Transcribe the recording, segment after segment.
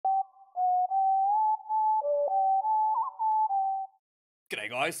G'day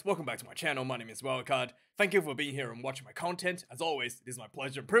guys, welcome back to my channel. My name is Wildkard. Thank you for being here and watching my content. As always, it is my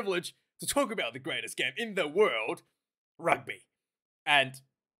pleasure and privilege to talk about the greatest game in the world, rugby. And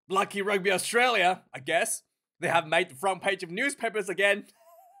lucky Rugby Australia, I guess, they have made the front page of newspapers again.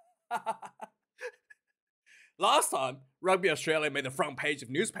 Last time Rugby Australia made the front page of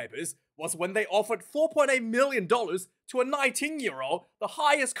newspapers was when they offered $4.8 million to a 19-year-old, the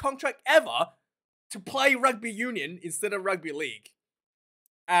highest contract ever, to play rugby union instead of rugby league.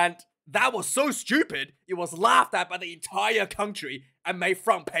 And that was so stupid, it was laughed at by the entire country and made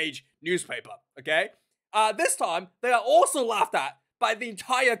front page newspaper, okay? This time, they are also laughed at by the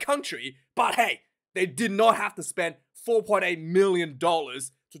entire country, but hey, they did not have to spend $4.8 million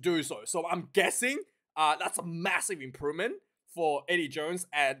to do so. So I'm guessing that's a massive improvement for Eddie Jones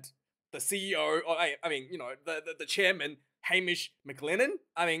and the CEO, or I mean, you know, the chairman, Hamish McLennan.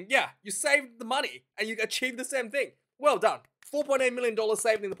 I mean, yeah, you saved the money and you achieved the same thing. Well done. $4.8 million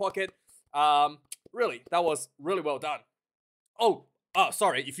saved in the pocket. Really, that was really well done. Oh,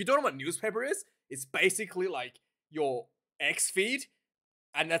 sorry. If you don't know what newspaper is, it's basically like your X feed,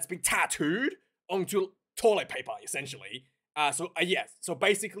 and that's been tattooed onto toilet paper, essentially. Yes. So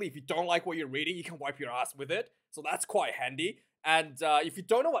basically, if you don't like what you're reading, you can wipe your ass with it. So that's quite handy. And if you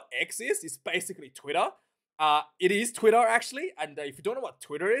don't know what X is, it's basically Twitter. It is Twitter, actually. And if you don't know what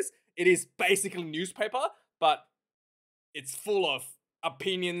Twitter is, it is basically newspaper, but it's full of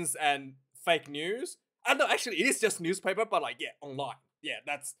opinions and fake news. No, actually, it is just newspaper, but like, yeah, online. Yeah,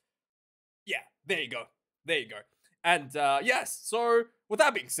 there you go. There you go. And yes, so with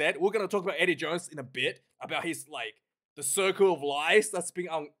that being said, we're going to talk about Eddie Jones in a bit, about his, like, the circle of lies that's being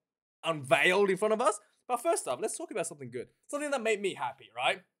unveiled in front of us. But first up, let's talk about something good. Something that made me happy,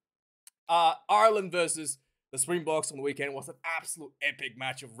 right? Ireland versus the Springboks on the weekend was an absolute epic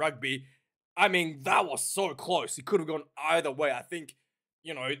match of rugby. I mean, that was so close. It could have gone either way. I think,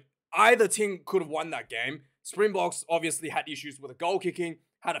 you know, either team could have won that game. Springboks obviously had issues with the goal kicking,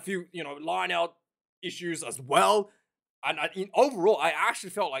 had a few, you know, line out issues as well. And overall, I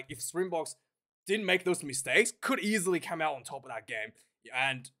actually felt like if Springboks didn't make those mistakes, could easily come out on top of that game.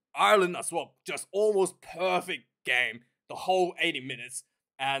 And Ireland as well, just almost perfect game, the whole 80 minutes.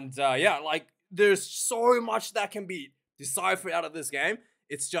 And yeah, like, there's so much that can be deciphered out of this game.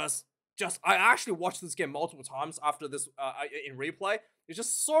 It's just I actually watched this game multiple times after this in replay. It's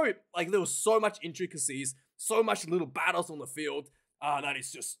just so, like, there was so much intricacies, so much little battles on the field that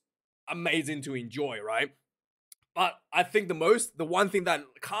is just amazing to enjoy, right? But I think the one thing that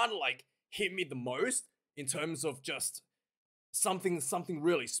kind of like hit me the most in terms of just something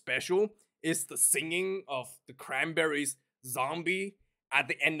really special is the singing of the Cranberries' Zombie at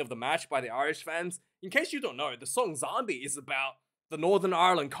the end of the match by the Irish fans. In case you don't know, the song Zombie is about the Northern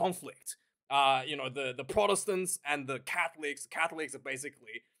Ireland conflict. You know, the Protestants and the Catholics. The Catholics are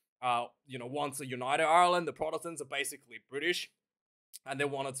basically, you know, wants a united Ireland. The Protestants are basically British, and they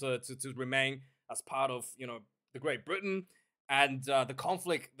wanted to remain as part of, you know, the Great Britain. And the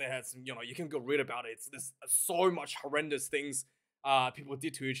conflict, they had some, you know, you can go read about it. There's so much horrendous things people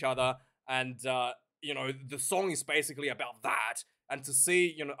did to each other. And, you know, the song is basically about that. And to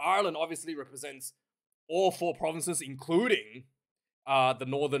see, you know, Ireland obviously represents all four provinces, including the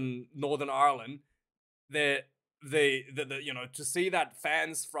Northern Ireland. The you know, to see that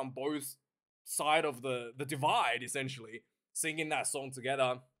fans from both side of the divide, essentially, singing that song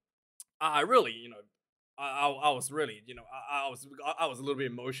together, I really, you know, I was really, you know, I was a little bit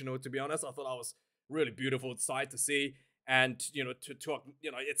emotional, to be honest. I thought that was really beautiful sight to see. And, you know, to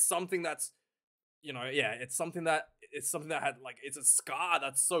you know, it's something that's, you know, yeah, it's something that had, like, it's a scar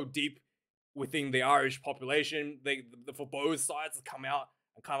that's so deep within the Irish population. They for both sides to come out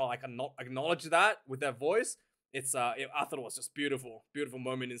and kind of like acknowledge that with their voice. I thought it was just beautiful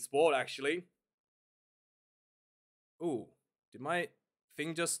moment in sport, actually. Ooh, did my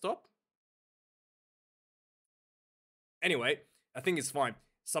thing just stop? Anyway, I think it's fine.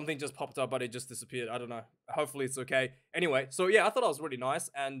 Something just popped up, but it just disappeared. I don't know. Hopefully it's okay. Anyway, so yeah, I thought that was really nice.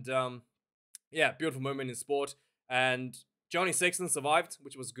 And yeah, beautiful moment in sport. And Johnny Sexton survived,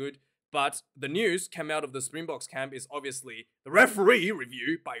 which was good. But the news came out of the Springboks camp is obviously the referee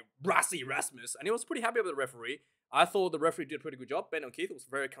review by Rassie Erasmus. And he was pretty happy with the referee. I thought the referee did a pretty good job. Ben O'Keefe was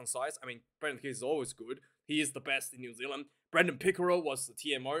very concise. I mean, Brendan O'Keefe is always good. He is the best in New Zealand. Brendan Pickerel was the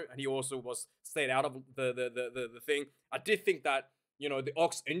TMO, and he also was stayed out of the thing. I did think that, you know, the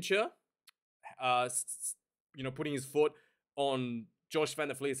Ox Incher, you know, putting his foot on Josh Van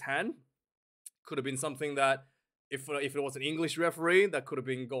der Vliet's hand could have been something that, if it was an English referee, that could have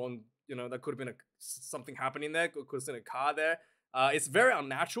been gone, you know, that could have been something happening there. Could have seen a car there. It's very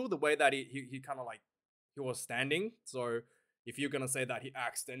unnatural the way that he kind of like, he was standing. So if you're gonna say that he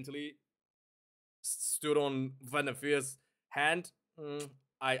accidentally stood on Van der Veer's hand,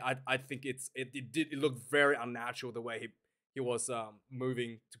 I think it looked very unnatural the way he was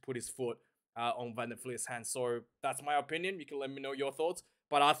moving to put his foot on Van der Veer's hand. So that's my opinion. You can let me know your thoughts.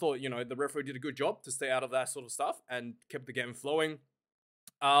 But I thought, the referee did a good job to stay out of that sort of stuff and kept the game flowing.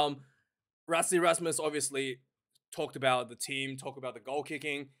 Rassie Erasmus obviously talked about the team, talked about the goal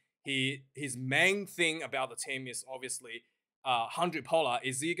kicking. His main thing about the team is obviously Handre Pollard.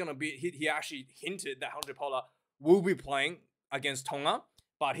 Is he gonna be? He actually hinted that Handre Pollard will be playing against Tonga,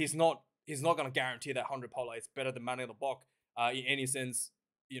 but he's not gonna guarantee that Handre Pollard is better than Man in the Block in any sense.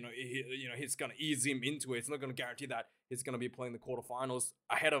 He's gonna ease him into it. It's not gonna guarantee that he's gonna be playing the quarterfinals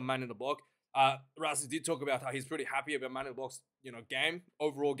ahead of Man in the Block. Rassie did talk about how he's pretty happy about Man in the Block's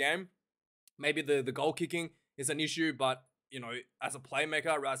overall game. Maybe the goal kicking is an issue, but as a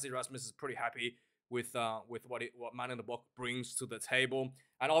playmaker, Rassie Erasmus is pretty happy with what Man in the Block brings to the table.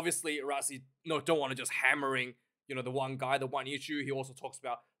 And obviously, Rassie don't want to just hammering the one guy, the one issue. He also talks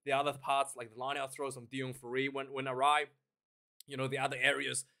about the other parts, like the line-out throws from Dion Fourie when awry. The other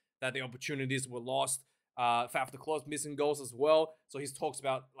areas that the opportunities were lost. Faf de Klerk's missing goals as well. So he talks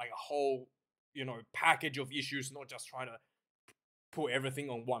about like a whole, package of issues, not just trying to put everything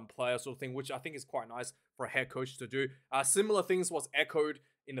on one player sort of thing, which I think is quite nice for a head coach to do. Similar things was echoed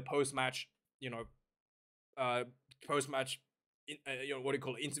in the post-match,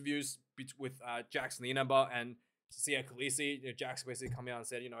 interviews with Jackson Inaba and Sia Khaleesi. Jackson basically come out and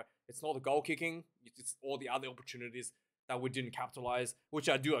said, it's not the goal kicking, it's all the other opportunities that we didn't capitalize, which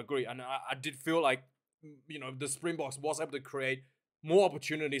I do agree. And I did feel like, the Springboks was able to create more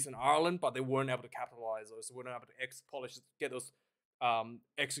opportunities in Ireland, but they weren't able to capitalize those. They weren't able to get those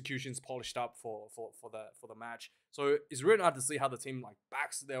executions polished up for the match. So it's really hard to see how the team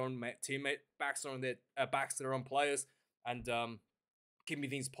backs their own teammate, backs their own players, and keeping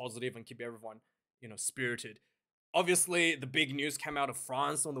things positive and keep everyone spirited. Obviously, the big news came out of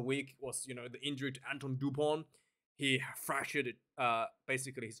France on the week was the injury to Antione Dupont. He fractured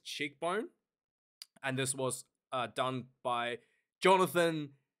basically his cheekbone, and this was done by Jonathan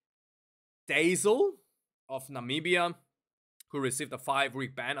Dazel of Namibia, who received a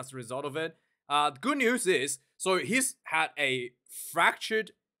 5-week ban as a result of it. The good news is, so he's had a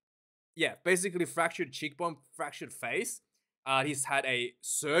fractured cheekbone, fractured face. He's had a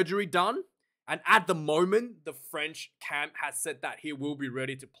surgery done, and at the moment, the French camp has said that he will be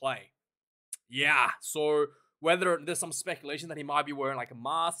ready to play. Yeah, so whether there's some speculation that he might be wearing a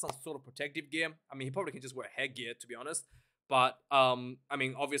mask, some sort of protective gear. I mean, he probably can just wear headgear, to be honest. But,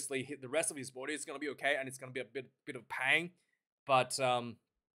 obviously, the rest of his body is going to be okay, and it's going to be a bit of pain. But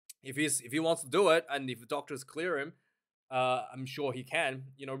if he wants to do it, and if the doctors clear him, I'm sure he can.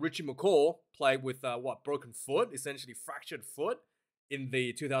 Richie McCaw played with broken foot, essentially fractured foot, in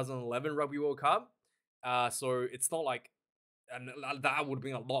the 2011 Rugby World Cup. So it's not like, and that would have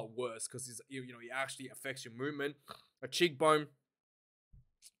been a lot worse because it actually affects your movement. A cheekbone.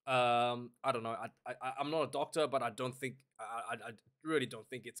 I don't know. I'm not a doctor, but I don't think I really don't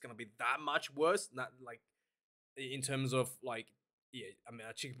think it's gonna be that much worse. Not in terms of a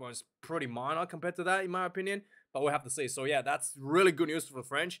cheekbone is pretty minor compared to that, in my opinion. But we'll have to see. So yeah, that's really good news for the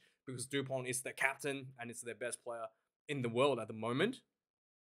French because Dupont is their captain and it's their best player in the world at the moment.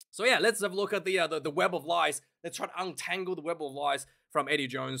 So yeah, let's have a look at the web of lies. Let's try to untangle the web of lies from Eddie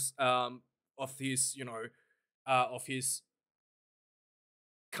Jones of his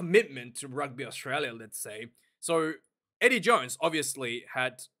commitment to Rugby Australia, let's say. So Eddie Jones obviously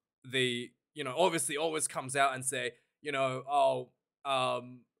had obviously always comes out and say,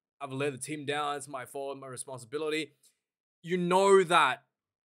 I've let the team down, it's my fault, my responsibility. That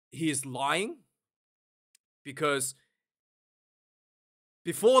he is lying because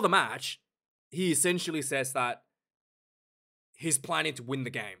before the match, he essentially says that he's planning to win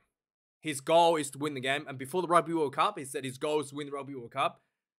the game. His goal is to win the game. And before the Rugby World Cup, he said his goal is to win the Rugby World Cup.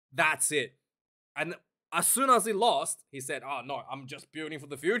 That's it. And as soon as he lost, he said, oh, no, I'm just building for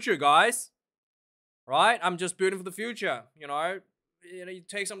the future, guys. Right? I'm just building for the future. You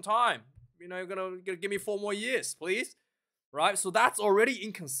take some time. You're gonna give me 4 more years, please. Right? So that's already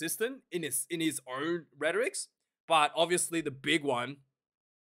inconsistent in his own rhetorics. But obviously the big one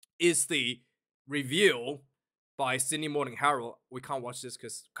is the reveal by Sydney Morning Herald. We can't read this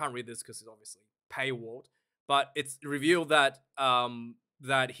because it's obviously paywalled. But it's revealed that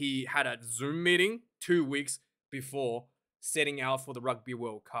that he had a Zoom meeting 2 weeks before setting out for the Rugby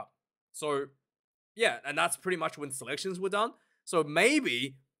World Cup. So yeah, and that's pretty much when selections were done. So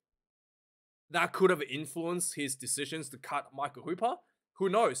maybe that could have influenced his decisions to cut Michael Hooper. Who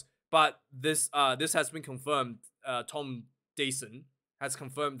knows? But this has been confirmed. Tom decent, has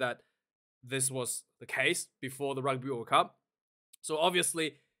confirmed that this was the case before the Rugby World Cup. So obviously,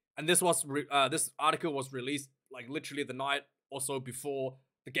 and this article was released like literally the night or so before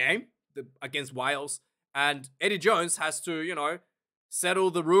the game against Wales, and Eddie Jones has to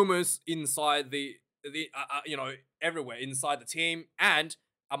settle the rumors inside the everywhere inside the team and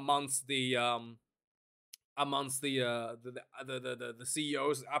amongst the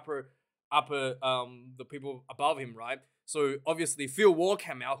CEOs, the people above him, right? So obviously Phil Ward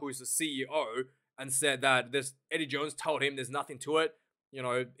came out, who is the CEO, and said that Eddie Jones told him there's nothing to it.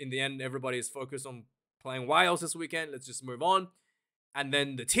 In the end, everybody is focused on playing Wales this weekend. Let's just move on. And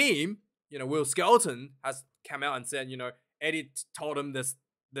then the team, Will Skelton has come out and said, Eddie told him this,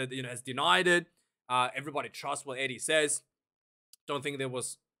 that has denied it. Everybody trusts what Eddie says. Don't think there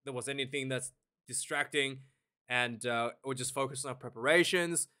was anything that's distracting, and we're just focused on our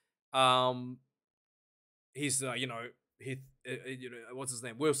preparations. He's what's his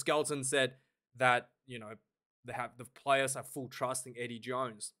name? Will Skelton said that the players have full trust in Eddie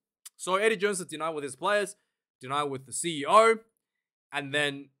Jones. So Eddie Jones has denied with his players, denied with the CEO, and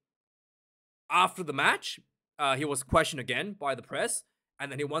then after the match, he was questioned again by the press,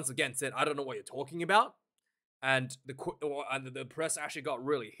 and then he once again said, "I don't know what you're talking about." And the press actually got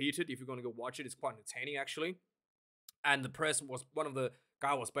really heated. If you're going to go watch it, it's quite entertaining actually. And the press one of the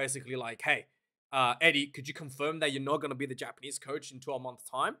guy was basically like, "Hey, Eddie, could you confirm that you're not going to be the Japanese coach in 12 months'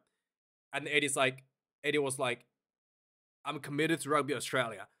 time?" And Eddie was like, "I'm committed to Rugby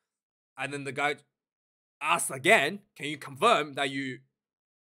Australia." And then the guy asked again, "Can you confirm that you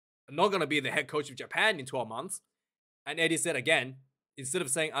are not going to be the head coach of Japan in 12 months?" And Eddie said again, instead of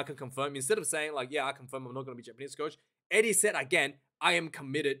saying "I can confirm," instead of saying like, "Yeah, I confirm I'm not going to be Japanese coach," Eddie said again, "I am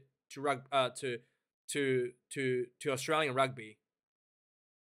committed to Australian rugby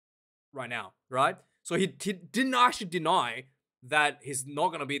right now," right? So he didn't actually deny that he's not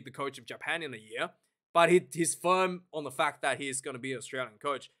going to be the coach of Japan in a year, but he's firm on the fact that he's going to be an Australian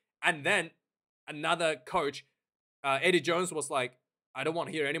coach. And then another coach, Eddie Jones, was like, "I don't want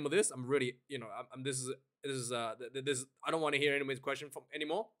to hear any more of this. I'm really, I don't want to hear any more question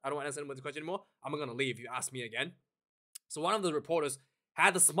anymore. I don't want to answer any more question anymore. I'm going to leave. You ask me again." So one of the reporters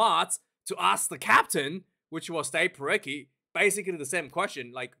had the smarts to ask the captain, which was Dave Parecki, basically the same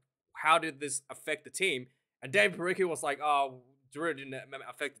question, like, how did this affect the team? And Dave Parecki was like, "Oh, it really didn't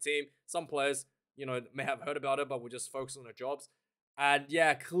affect the team. Some players, may have heard about it, but we're just focused on their jobs." And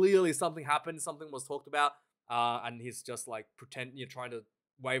yeah, clearly something happened. Something was talked about. And he's just like trying to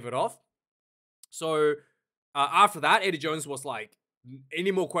wave it off. So after that, Eddie Jones was like,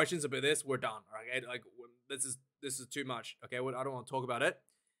 "Any more questions about this? We're done. Okay, like this is too much. Okay, I don't want to talk about it."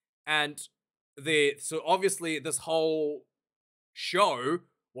 And so obviously this whole show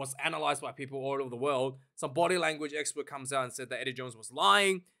was analyzed by people all over the world. Some body language expert comes out and said that Eddie Jones was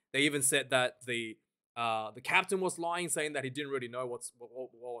lying. They even said that the captain was lying, saying that he didn't really know what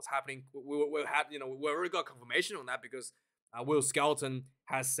was happening. We already got confirmation on that because Will Skelton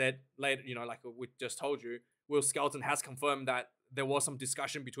has said later, like we just told you, Will Skelton has confirmed that there was some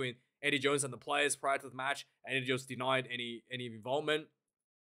discussion between Eddie Jones and the players prior to the match, and Eddie Jones denied any involvement.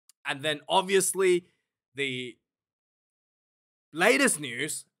 And then obviously the latest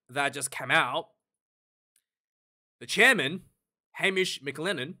news that just came out, the chairman, Hamish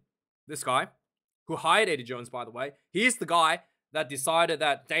McLennan, this guy, who hired Eddie Jones, by the way, he's the guy that decided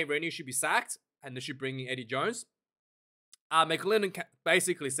that Dave Rennie should be sacked and they should bring in Eddie Jones. McLennan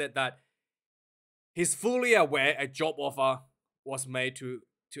basically said that he's fully aware a job offer was made to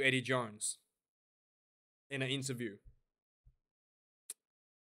Eddie Jones in an interview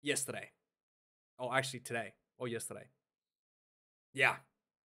yesterday. Oh, actually today or yesterday. Yeah.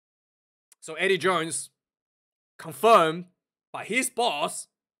 So Eddie Jones confirmed by his boss,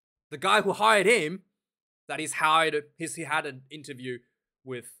 the guy who hired him, that he had an interview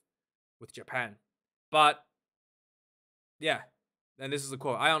with Japan. But yeah, and this is a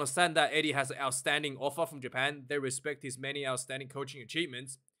quote: "I understand that Eddie has an outstanding offer from Japan. They respect his many outstanding coaching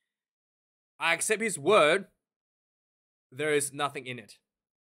achievements. I accept his word. There is nothing in it,"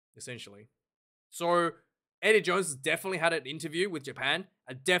 essentially. So Eddie Jones has definitely had an interview with Japan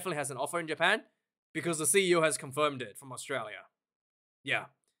and definitely has an offer in Japan because the CEO has confirmed it from Australia. Yeah.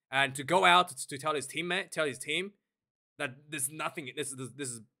 And to go out to tell his team that there's nothing,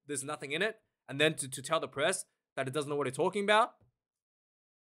 there's nothing in it, and then to tell the press that it doesn't know what he's talking about,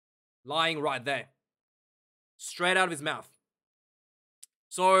 lying right there, straight out of his mouth.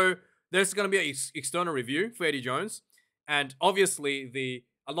 So there's going to be an external review for Eddie Jones, and obviously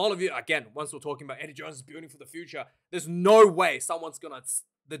a lot of you, again, once we're talking about Eddie Jones building for the future, there's no way someone's gonna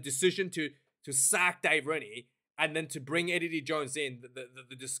the decision to sack Dave Rennie and then to bring Eddie Jones in,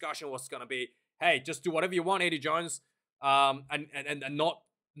 the discussion was going to be, hey, just do whatever you want, Eddie Jones, and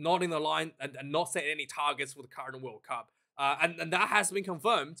not in the line and not set any targets for the current World Cup. And that has been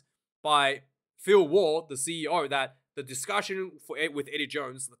confirmed by Phil Ward, the CEO, that the discussion with Eddie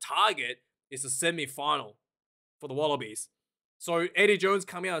Jones, the target is a semi-final for the Wallabies. So Eddie Jones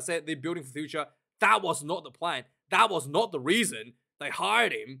coming out and said they're building for the future. That was not the plan. That was not the reason they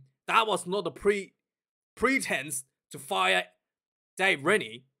hired him. That was not the pretense to fire Dave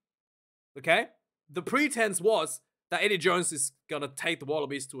Rennie. Okay? The pretense was that Eddie Jones is going to take the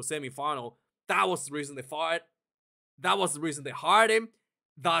Wallabies to a semi-final. That was the reason they fired. That was the reason they hired him.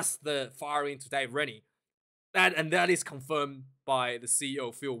 Thus, the firing to Dave Rennie. And that is confirmed by the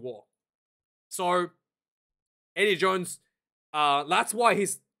CEO, Phil Ward. So, Eddie Jones, that's why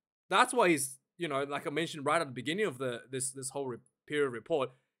he's, you know, like I mentioned right at the beginning of this whole period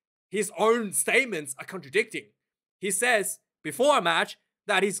report, his own statements are contradicting. He says before a match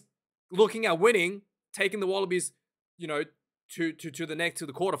that he's looking at winning, taking the Wallabies, you know, to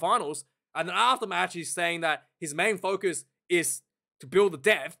the quarterfinals, and then after match he's saying that his main focus is to build the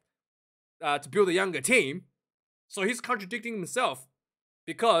depth, to build a younger team. So he's contradicting himself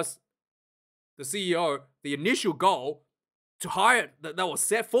because the CEO, the initial goal to hire that was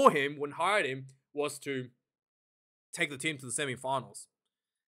set for him when hired him was to take the team to the semi-finals.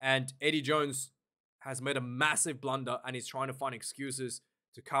 And Eddie Jones has made a massive blunder and he's trying to find excuses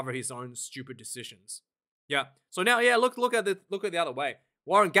to cover his own stupid decisions. Yeah. So now, yeah, look at the other way.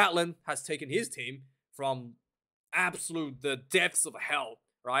 Warren Gatland has taken his team from the depths of hell,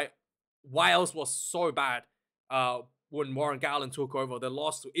 right? Wales was so bad when Warren Gatland took over. They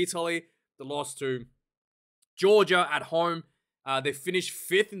lost to Italy. They lost to Georgia at home. They finished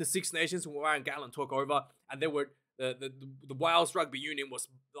 5th in the Six Nations when Warren Gatland took over, and they were the Wales Rugby Union was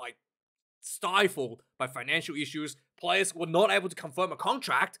like stifled by financial issues. Players were not able to confirm a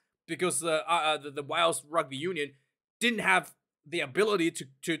contract because the Wales Rugby Union didn't have the ability to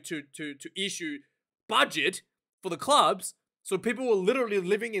issue budget for the clubs. So people were literally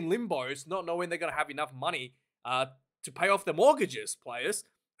living in limbos, not knowing they're going to have enough money to pay off their mortgages, players.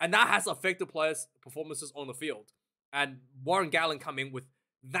 And that has affected players' performances on the field. And Warren Gatland come in with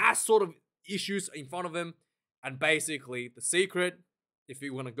that sort of issues in front of him. And basically, the secret, if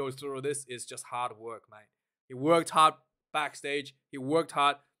you want to go through this, is just hard work, mate. He worked hard backstage. He worked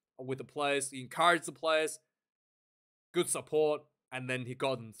hard with the players. He encouraged the players. Good support. And then he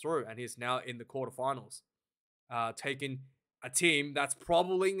got them through. And he's now in the quarterfinals. Taking a team that's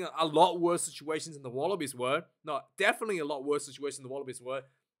probably in a lot worse situations than the Wallabies were. No, definitely a lot worse situations than the Wallabies were.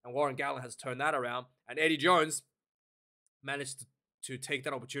 And Warren Gatland has turned that around. And Eddie Jones managed to take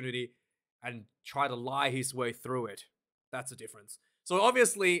that opportunity and try to lie his way through it. That's the difference. So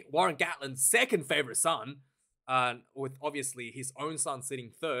obviously, Warren Gatland's second favorite son, with obviously his own son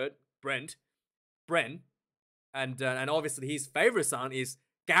sitting third, Brent, and obviously his favorite son is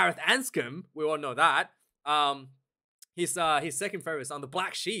Gareth Anscombe. We all know that. His second favorite son, the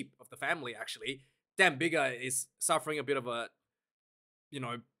black sheep of the family, actually, Dan Biggar, is suffering a bit of a,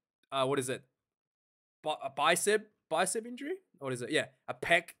 what is it? A bicep injury? What is it? Yeah,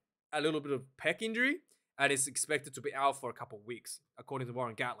 a little bit of pec injury, and is expected to be out for a couple of weeks, according to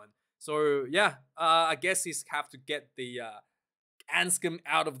Warren Gatland. So yeah, I guess he's have to get the Anscombe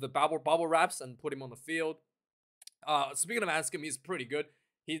out of the bubble wraps and put him on the field. Speaking of Anscombe, he's pretty good.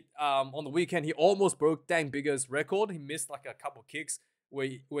 He on the weekend he almost broke Dan Biggar's record. He missed like a couple kicks where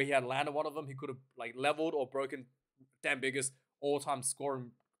he had landed one of them. He could have like leveled or broken Dan Biggar's all-time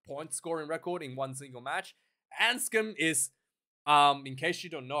point scoring record in one single match. Anscombe is, in case you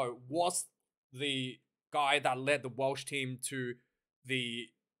don't know, was the guy that led the Welsh team to the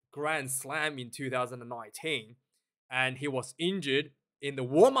Grand Slam in 2019, and he was injured in the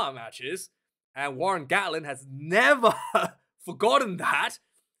warm-up matches, and Warren Gatland has never forgotten that,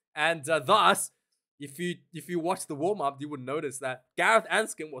 and thus, if you watch the warm-up, you would notice that Gareth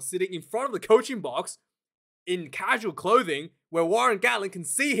Anscombe was sitting in front of the coaching box in casual clothing, where Warren Gatland can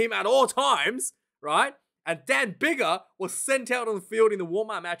see him at all times, right? And Dan Biggar was sent out on the field in the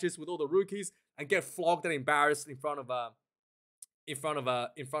warm-up matches with all the rookies and get flogged and embarrassed in front of the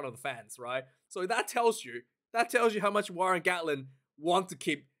fans, right? So that tells you how much Warren Gatland wants to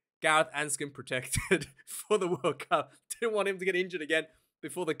keep Gareth Anscombe protected for the World Cup. Didn't want him to get injured again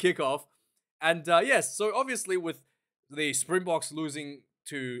before the kickoff. And yes, so obviously with the Springboks losing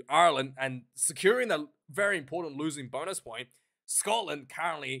to Ireland and securing the very important losing bonus point, Scotland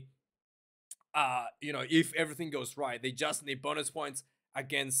currently, if everything goes right, they just need bonus points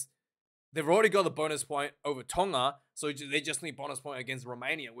against they've already got the bonus point over Tonga, so they just need bonus point against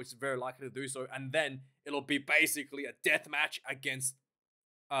Romania, which is very likely to do so, and then it'll be basically a death match against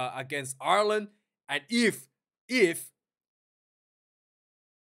Ireland. And if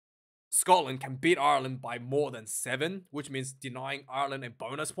Scotland can beat Ireland by more than 7, which means denying Ireland a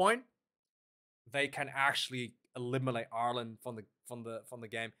bonus point, they can actually eliminate Ireland from the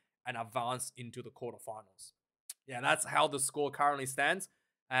game and advance into the quarterfinals. Yeah, that's how the score currently stands.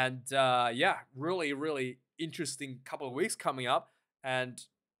 And yeah, really, really interesting couple of weeks coming up. And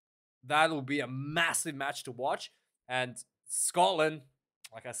that'll be a massive match to watch. And Scotland,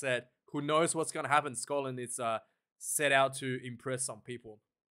 like I said, who knows what's going to happen? Scotland is set out to impress some people.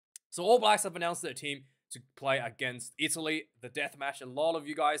 So All Blacks have announced their team to play against Italy, the death match. A lot of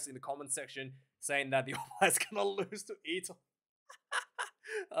you guys in the comment section saying that the All Blacks are going to lose to Italy.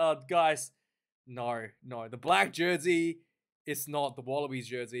 Guys, no. The black jersey is not the Wallabies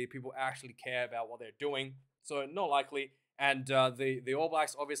jersey. People actually care about what they're doing. So not likely. And the All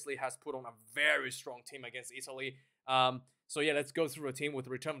Blacks obviously has put on a very strong team against Italy. So yeah, let's go through a team with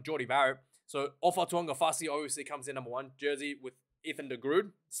the return of Jordie Barrett. So Ofa Tu'ungafasi obviously comes in number 1 jersey with Ethan de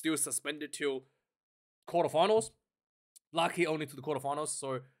Groot, still suspended till quarterfinals. Lucky only to the quarterfinals.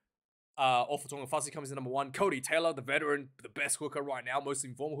 So Ofa Tu'ungafasi comes in number 1. Cody Taylor, the veteran, the best hooker right now, most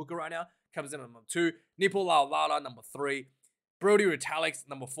informed hooker right now, comes in at number 2. Nipo Laulala, number 3. Brody Retalix,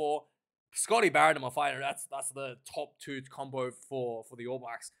 number 4. Scotty Barrett, number 5. That's the top 2 combo for the All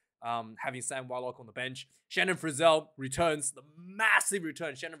Blacks. Having Sam Whitelock on the bench. Shannon Frizzell returns, the massive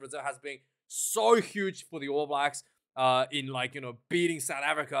return. Shannon Frizzell has been so huge for the All Blacks in beating South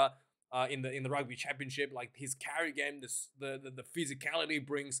Africa in the Rugby Championship. Like his carry game, the physicality he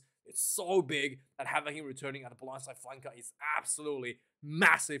brings, it's so big that having him returning at the blindside flanker is absolutely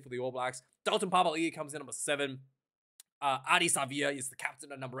massive for the All Blacks. Dalton Papali'i comes in number 7. Adi Savia is the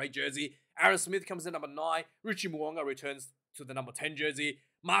captain at number 8 jersey. Aaron Smith comes in number 9. Richie Mo'unga returns to the number 10 jersey.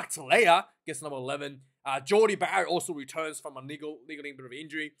 Mark Talea gets number 11. Jordie Barrett also returns from a niggling bit of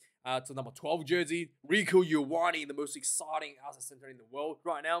injury to number 12 jersey. Riku Ioane, the most exciting outside centre in the world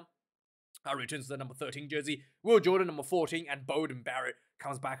right now, returns to the number 13 jersey. Will Jordan, number 14. And Beauden Barrett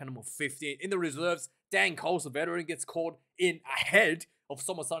comes back at number 15. In the reserves, Dan Coles, the veteran, gets called in ahead of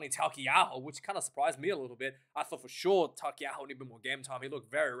Somasani Taukei'aho, which kind of surprised me a little bit. I thought for sure Taukei'aho needed a bit more game time. He looked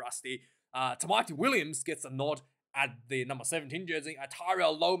very rusty. Tamati Williams gets a nod at the number 17 jersey.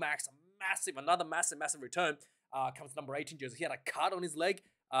 Tyrell Lomax, another massive return, comes to number 18 jersey. He had a cut on his leg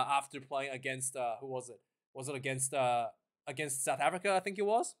after playing against, who was it? Was it against South Africa, I think it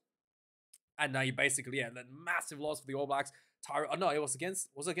was? And he basically, that massive loss for the All Blacks. No, it was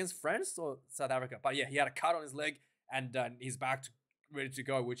against France or South Africa? But yeah, he had a cut on his leg, and he's back ready to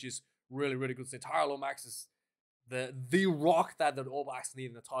go, which is really, really good to see. Tyrell Lomax is the rock that the All Blacks need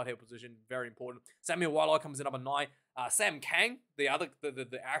in the tight head position. Very important. Samuel Whitelock comes in number 9. Sam Kang, the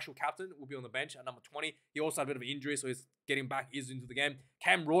actual captain, will be on the bench at number 20. He also had a bit of an injury, so he's getting back into the game.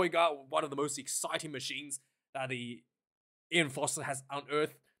 Cam Roygar, one of the most exciting machines that the Ian Foster has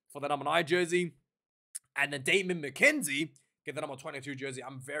unearthed for the number 9 jersey. And then Damon McKenzie get the number 22 jersey.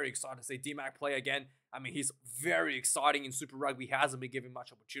 I'm very excited to see D-Mac play again. I mean, he's very exciting in Super Rugby. He hasn't been given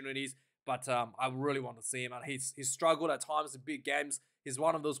much opportunities. But I really want to see him. And he's struggled at times in big games. He's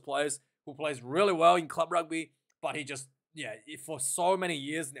one of those players who plays really well in club rugby. But he just, for so many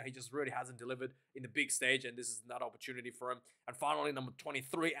years now, he just really hasn't delivered in the big stage. And this is another opportunity for him. And finally, number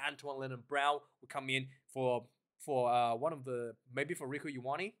 23, Antoine Lennon-Brown will come in for one of the, maybe for Riku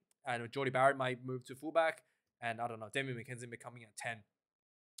Ioane. And Jordie Barrett might move to fullback. And I don't know, Damien McKenzie may coming at 10.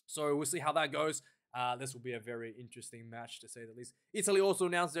 So we'll see how that goes. This will be a very interesting match, to say the least. Italy also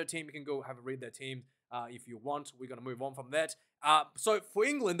announced their team. You can go have a read their team if you want. We're going to move on from that. So for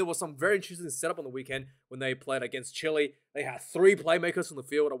England, there was some very interesting setup on the weekend when they played against Chile. They had 3 playmakers on the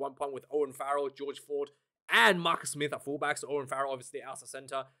field at one point with Owen Farrell, George Ford, and Marcus Smith at fullback. So Owen Farrell, obviously, outside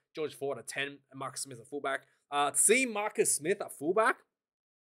centre. George Ford at 10, and Marcus Smith at fullback. To see Marcus Smith at fullback,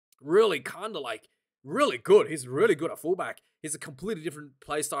 really kind of like really good. He's really good at fullback. He's a completely different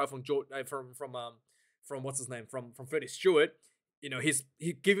play style from what's his name, from Freddie Stewart. He's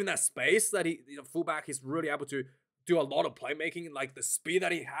given that space that fullback. He's really able to do a lot of playmaking. Like the speed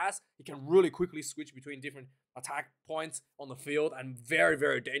that he has, he can really quickly switch between different attack points on the field, and very,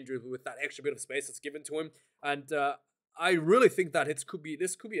 very dangerous with that extra bit of space that's given to him. And I really think that this could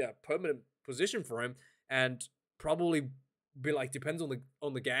be a permanent position for him, and probably be like, depends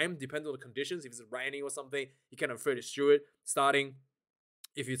on the game, depends on the conditions. If it's raining or something, you can have Freddie Stewart starting.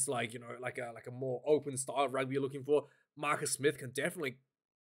 If it's like like a more open style of rugby you're looking for, Marcus Smith can definitely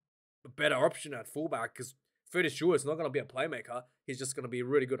a better option at fullback, because Freddie Stewart's not going to be a playmaker. He's just going to be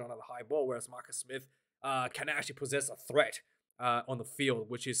really good on the high ball, whereas Marcus Smith can actually possess a threat on the field,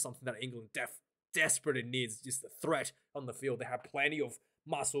 which is something that England desperately needs, just a threat on the field. They have plenty of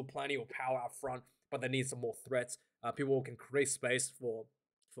muscle, plenty of power up front, but they need some more threats. People who can create space for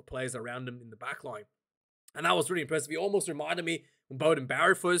players around them in the back line. And that was really impressive. He almost reminded me when Beauden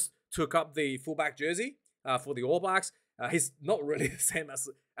Barrett first took up the fullback jersey for the All Blacks. He's not really the same as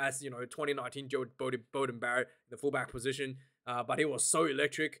 2019 Beauden Barrett in the fullback position, but he was so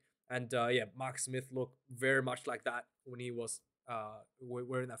electric. And Mark Smith looked very much like that when he was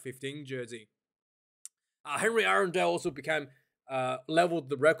wearing that 15 jersey. Henry Arundel also became leveled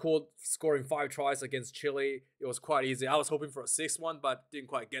the record, scoring 5 tries against Chile. It was quite easy. I was hoping for a 6th one, but didn't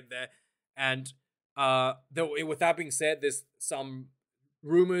quite get there. And with that being said, there's some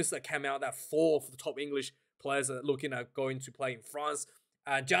rumors that came out that 4 of the top English players are looking at going to play in France.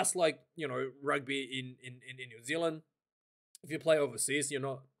 Just like, rugby in New Zealand, if you play overseas, you're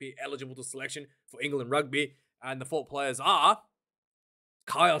not be eligible to selection for England rugby. And the 4 players are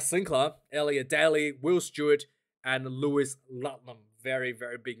Kyle Sinclair, Elliot Daly, Will Stewart, and Lewis Lutlam. Very,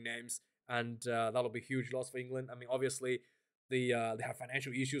 very big names. And that'll be a huge loss for England. I mean, obviously, they have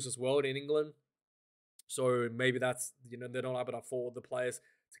financial issues as well in England. So maybe that's, they're not able to afford the players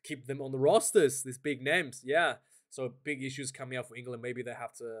to keep them on the rosters, these big names. Yeah. So big issues coming up for England. Maybe they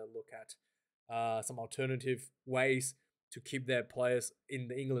have to look at some alternative ways to keep their players in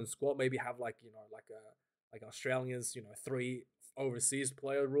the England squad. Maybe have like Australians, 3 overseas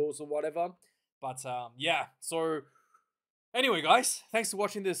player rules or whatever. But so anyway, guys, thanks for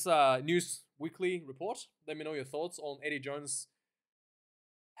watching this news weekly report. Let me know your thoughts on Eddie Jones'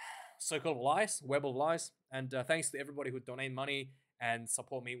 circle of lies, web of lies. And thanks to everybody who donate money and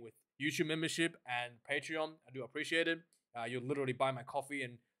support me with YouTube membership and Patreon. I do appreciate it. You literally buy my coffee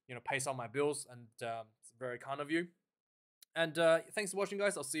and pay some of my bills, and it's very kind of you. And thanks for watching,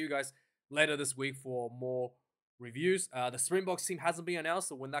 guys. I'll see you guys later this week for more reviews. The Springboks team hasn't been announced,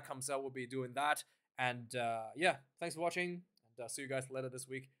 so when that comes out, we'll be doing that. And thanks for watching, and see you guys later this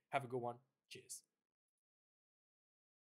week. Have a good one. Cheers.